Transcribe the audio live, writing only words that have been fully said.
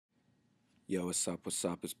Yo, what's up? What's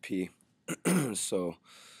up? It's P. So,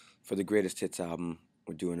 for the Greatest Hits album,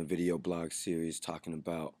 we're doing a video blog series talking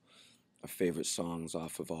about our favorite songs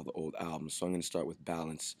off of all the old albums. So I'm going to start with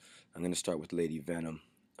Balance. I'm going to start with Lady Venom.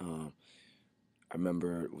 I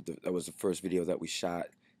remember that was the first video that we shot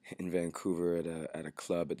in Vancouver at a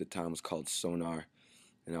club at the time. It was called Sonar.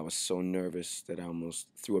 And I was so nervous that I almost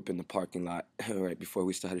threw up in the parking lot right before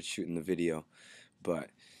we started shooting the video. But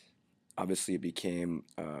obviously it became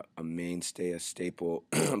a mainstay, a staple,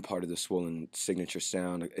 part of the Swollen signature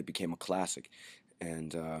sound. It became a classic,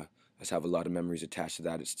 and I just have a lot of memories attached to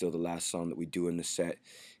that. It's still the last song that we do in the set,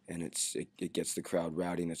 and it gets the crowd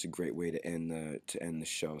rowdy, and it's a great way to end the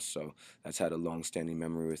show. So that's had a long-standing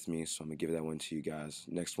memory with me, so I'm gonna give that one to you guys.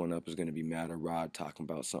 Next one up is gonna be Mad or Rod talking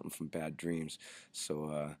about something from Bad Dreams.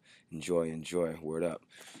 So enjoy. Word up.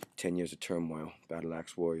 10 Years of Turmoil, Battle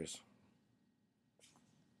Axe Warriors.